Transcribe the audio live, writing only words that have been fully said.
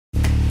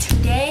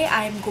Today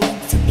I'm going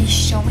to be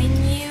showing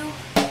you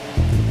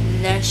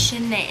the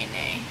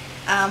Shananay.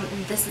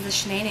 This is the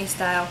Shananay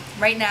style.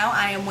 Right now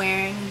I am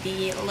wearing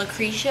the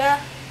Lucretia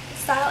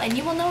style, and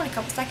you will know in a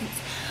couple seconds.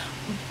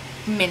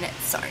 Minutes,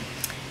 sorry.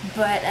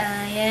 But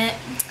yeah,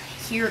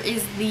 here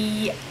is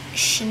the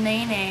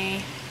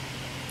Shananay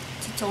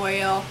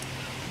tutorial.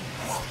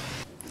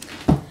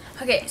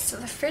 Okay, so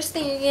the first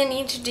thing you're gonna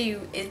need to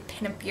do is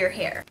pin up your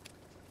hair.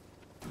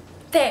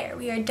 There,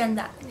 we are done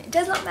that. And it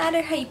does not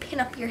matter how you pin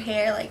up your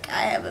hair. Like,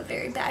 I have a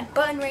very bad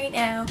bun right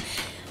now,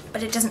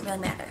 but it doesn't really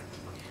matter.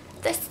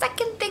 The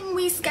second thing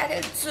we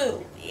gotta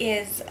do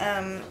is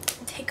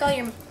take all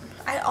your,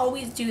 I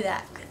always do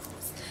that,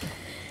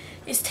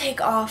 is take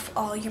off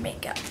all your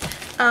makeup.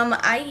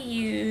 I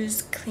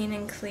use Clean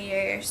and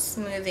Clear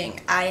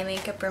Smoothing Eye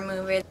Makeup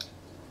Remover.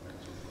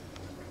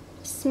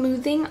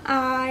 Smoothing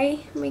Eye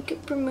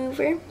Makeup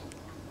Remover.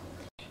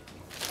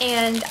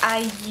 And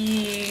I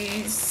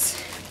use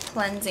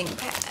cleansing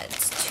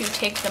pads to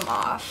take them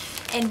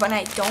off. And when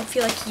I don't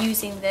feel like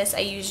using this,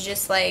 I use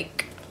just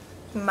like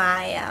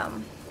my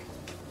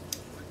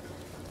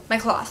my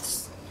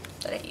cloths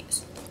that I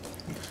use.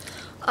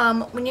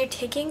 When you're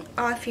taking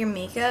off your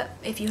makeup,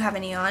 if you have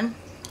any on,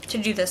 to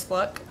do this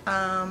look,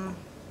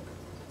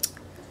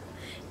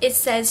 it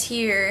says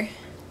here,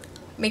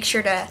 make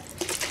sure to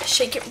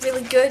shake it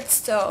really good.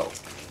 So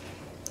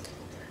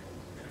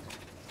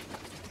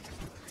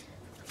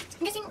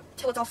I'm guessing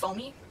till it's all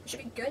foamy, it should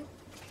be good.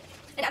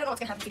 And I don't know what's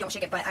gonna happen if you don't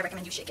shake it, but I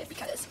recommend you shake it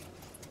because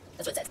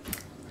that's what it says.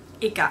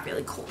 It got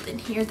really cold in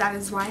here, that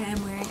is why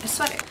I'm wearing a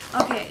sweater.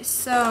 Okay,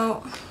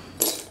 so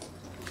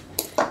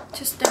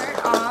to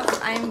start off,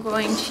 I'm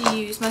going to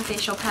use my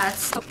facial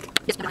pads.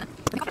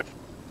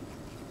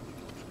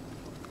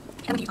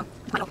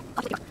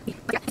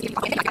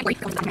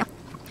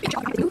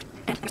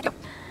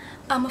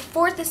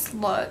 For this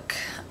look,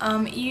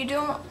 you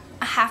don't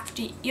have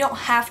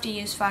to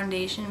use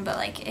foundation, but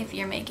like if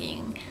you're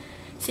making,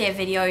 say, a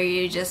video or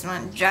you just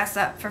want to dress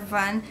up for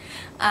fun,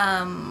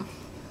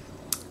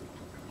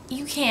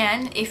 you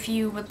can if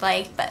you would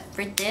like, but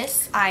for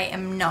this I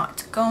am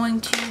not going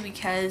to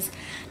because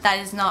that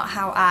is not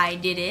how I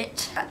did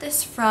it. I got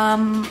this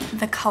from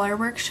the Color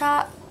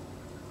Workshop.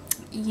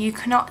 You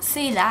cannot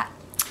see that.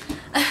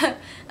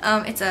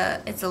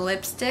 It's a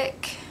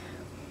lipstick.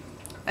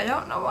 I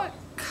don't know what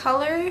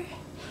color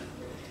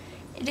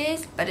it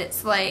is, but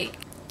it's like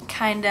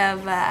kind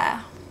of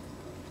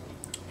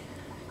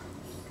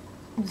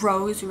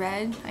rose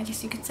red, I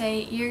guess you could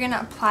say. You're gonna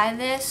apply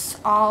this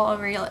all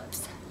over your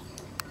lips,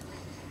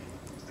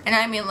 and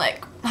I mean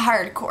like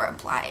hardcore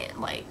apply it,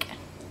 like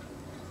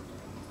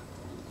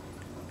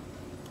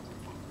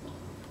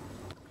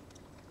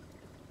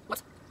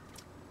what's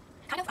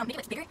kind of making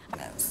it bigger.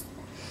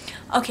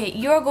 Okay,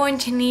 you're going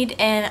to need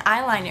an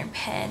eyeliner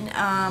pen.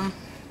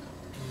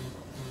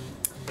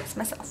 It's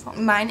my cell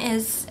phone. Mine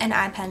is an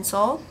eye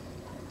pencil,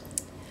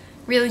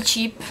 really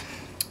cheap,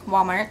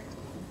 Walmart.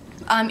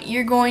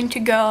 You're going to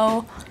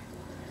go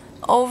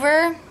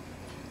over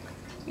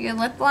your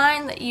lip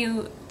line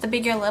the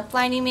bigger lip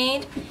line you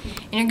made,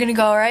 and you're gonna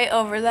go right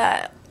over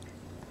that.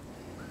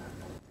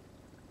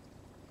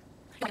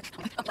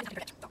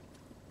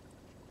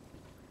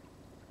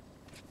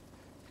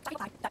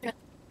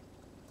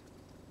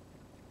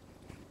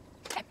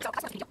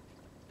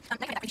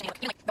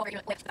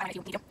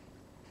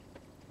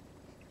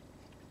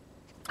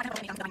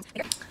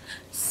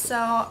 So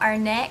our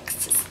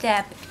next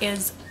step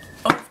is,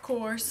 of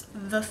course,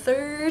 the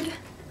third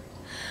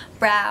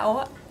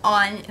brow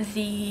on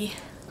the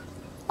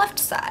left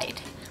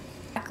side.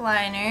 Black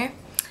liner.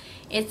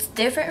 It's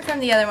different from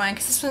the other one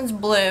because this one's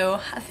blue.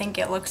 I think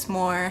it looks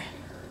more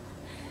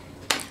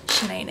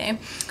Shananay.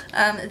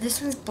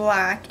 This one's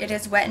black. It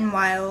is Wet n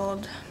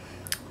Wild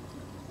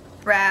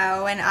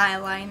brow and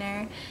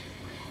eyeliner.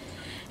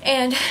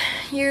 And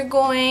you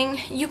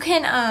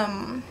can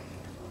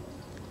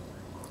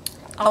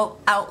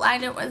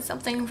outline it with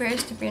something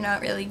first if you're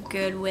not really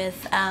good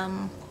with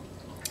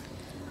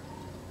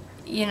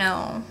you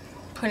know,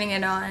 putting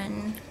it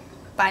on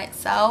by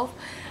itself,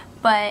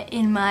 but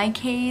in my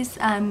case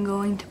I'm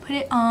going to put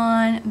it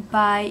on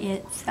by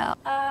itself,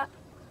 and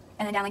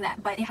then down like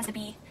that. But it has to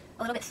be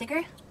a little bit thicker.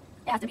 It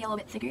has to be a little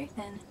bit thicker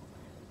than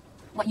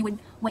what you would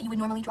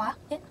normally draw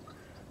it.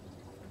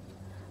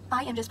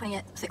 I am just putting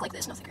it thick like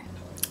this, no thicker.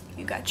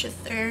 You got your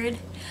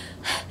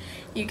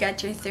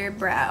third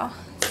brow.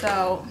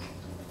 So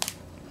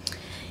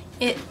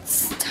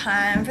it's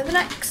time for the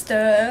next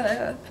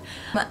step.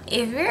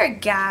 If you're a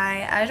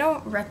guy, I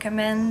don't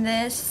recommend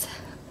this,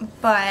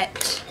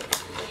 but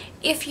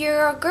if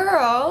you're a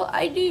girl,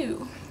 I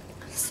do.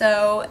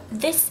 So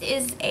this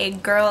is a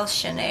girl's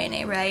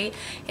Shananay, right?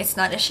 It's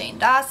not a Shane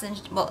Dawson,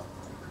 well,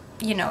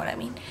 you know what I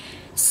mean.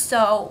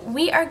 So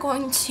we are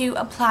going to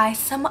apply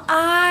some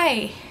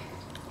eye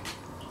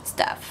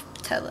stuff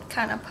to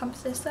kind of pump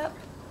this up.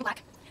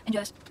 Black, and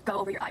just go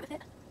over your eye with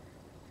it.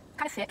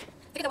 Kind of thick.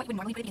 Thicker than what you would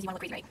normally put it because you want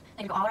to look crazy, right?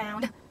 And you go all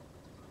around.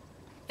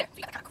 There, so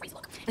you got that kind of crazy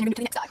look. And then you're going to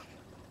do the next side.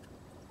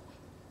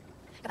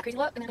 Got a crazy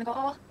look, and then you're going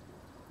to go all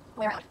the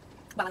way around.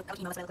 Well, that was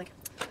emo, that's what I look like.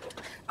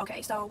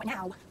 Okay, so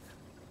now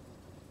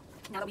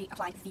that we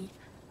applied the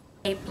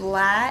a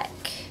black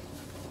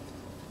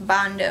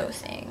Bondo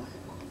thing.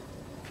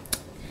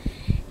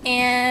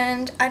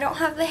 And I don't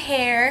have the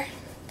hair,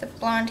 the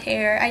blonde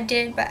hair. I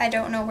did, but I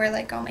don't know where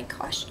like all my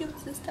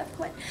costumes and stuff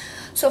went.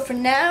 So for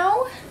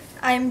now,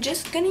 I'm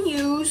just gonna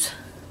use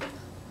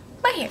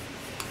my hair.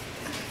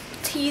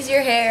 Tease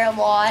your hair a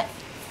lot.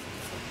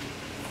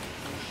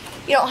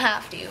 You don't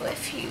have to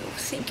if you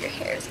think your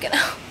hair is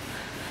gonna,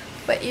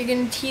 but you're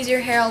gonna tease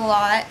your hair a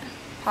lot,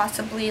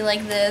 possibly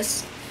like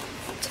this,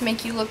 to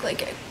make you look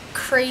like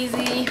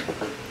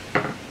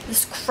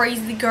this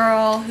crazy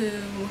girl who,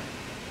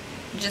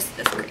 just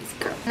this crazy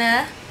girl.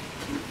 And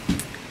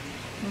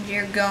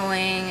you're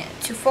going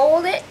to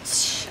fold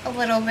it a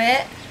little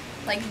bit,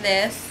 like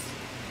this.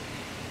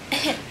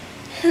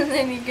 And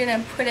then you're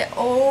gonna put it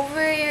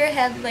over your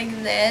head like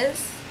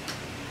this.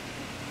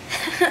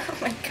 Oh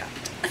my god.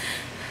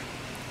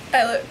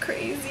 I look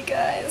crazy,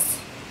 guys.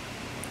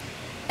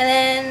 And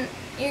then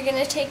you're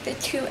gonna take the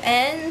two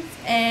ends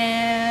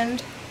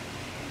and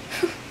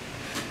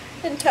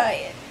tie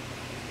it.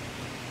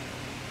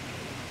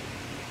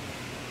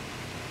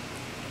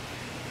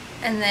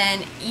 And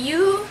then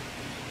you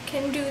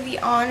can do the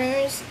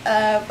honors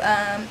of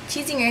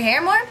teasing your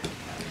hair more.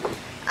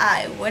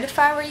 I would if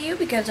I were you,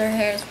 because her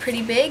hair is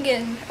pretty big,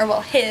 and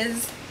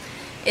his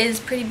is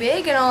pretty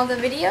big in all the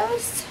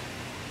videos.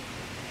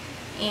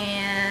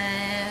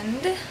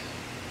 And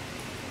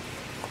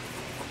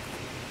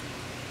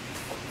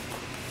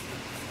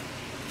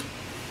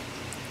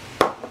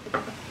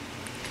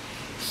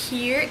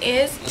here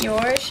is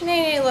your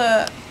Shananay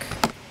look.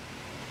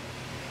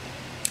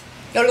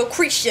 Your little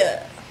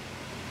creature.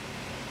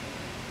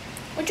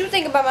 What you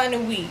think about my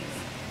new weave?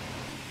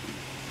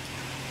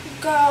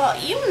 Girl,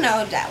 you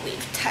know that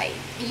weave tight.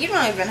 You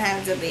don't even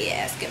have to be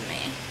asking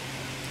me.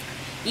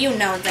 You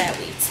know that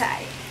weave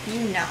tight.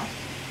 You know.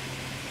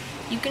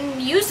 You can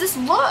use this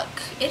look.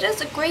 It is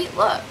a great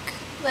look.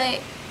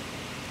 Like,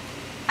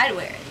 I'd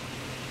wear it.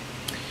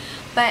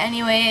 But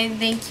anyway,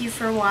 thank you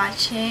for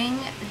watching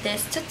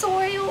this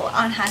tutorial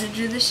on how to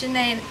do the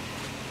Shananay.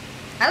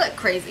 I look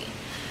crazy.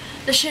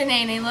 The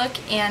Shananay look,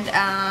 and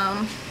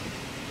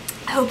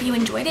I hope you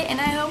enjoyed it, and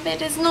I hope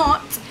it is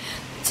not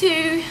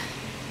too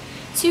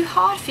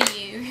hard for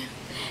you.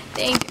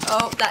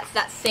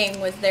 That thing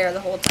was there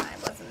the whole time,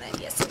 wasn't it?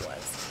 Yes, it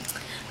was.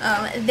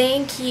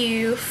 Thank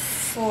you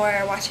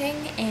for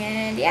watching,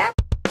 and yeah.